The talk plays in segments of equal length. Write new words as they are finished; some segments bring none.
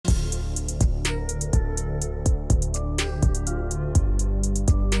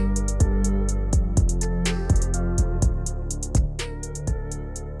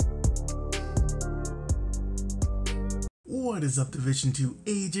What is up, Division 2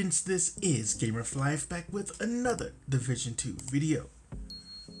 agents? This is GamerFlife back with another Division 2 video.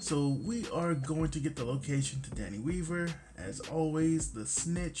 So we are going to get the location to Danny Weaver. As always, the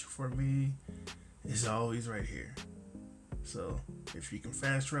snitch for me is always right here. So if you can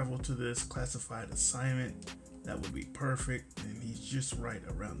fast travel to this classified assignment, that would be perfect, and he's just right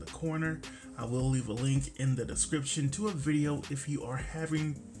around the corner. I will leave a link in the description to a video if you are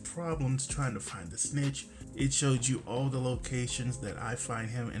having problems trying to find the snitch. It shows you all the locations that I find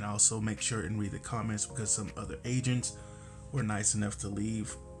him, and also make sure and read the comments because some other agents were nice enough to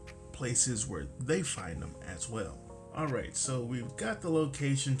leave places where they find them as well. Alright, so we've got the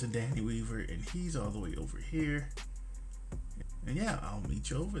location to Danny Weaver, and he's all the way over here. And yeah, I'll meet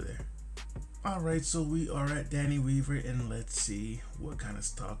you over there. Alright, so we are at Danny Weaver, and let's see what kind of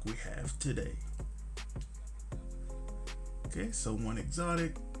stock we have today. Okay, so 1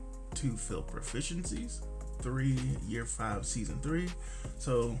 exotic, 2 field proficiencies, 3 year 5 season 3,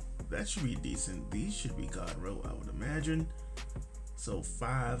 so that should be decent. These should be God roll, I would imagine. So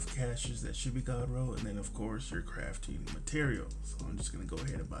 5 caches, that should be God roll, and then of course your crafting materials. So I'm just gonna go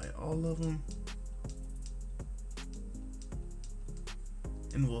ahead and buy all of them,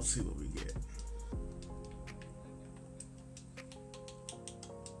 and we'll see what we get.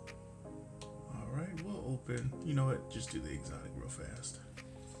 Alright, we'll open, you know what, just do the exotic real fast.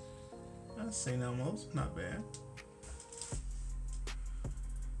 St. Elmo's, not bad.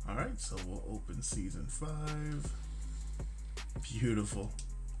 Alright, so we'll open season 5. Beautiful,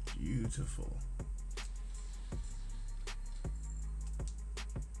 beautiful.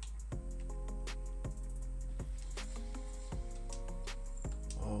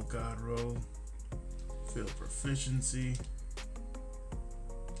 All God roll, field proficiency.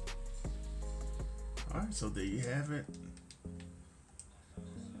 Alright, so there you have it.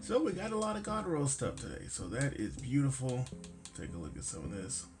 So we got a lot of God roll stuff today, so that is beautiful. Take a look at some of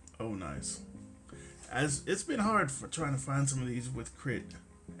this. Oh, nice. As it's been hard for trying to find some of these with crit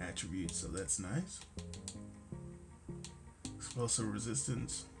attributes, so that's nice. Explosive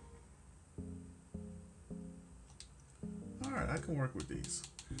resistance. Alright, I can work with these.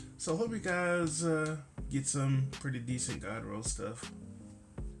 So hope you guys get some pretty decent God roll stuff.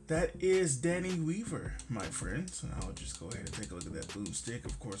 That is Danny Weaver, my friends, and I'll just go ahead and take a look at that boomstick.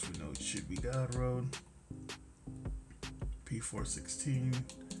 Of course, we know it should be God rolled. P416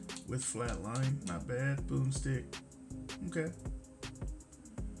 with flat line, not bad. Boomstick, okay.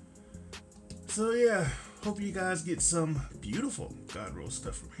 So yeah, hope you guys get some beautiful God roll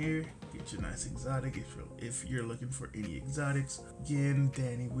stuff from here. Get your nice exotic if you're looking for any exotics. Again,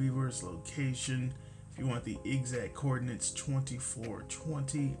 Danny Weaver's location. If you want the exact coordinates,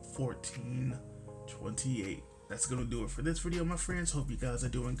 2420 1428. That's gonna do it for this video, my friends. Hope you guys are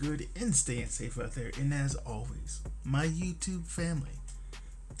doing good and staying safe out there. And as always, my YouTube family,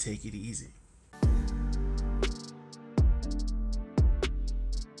 take it easy.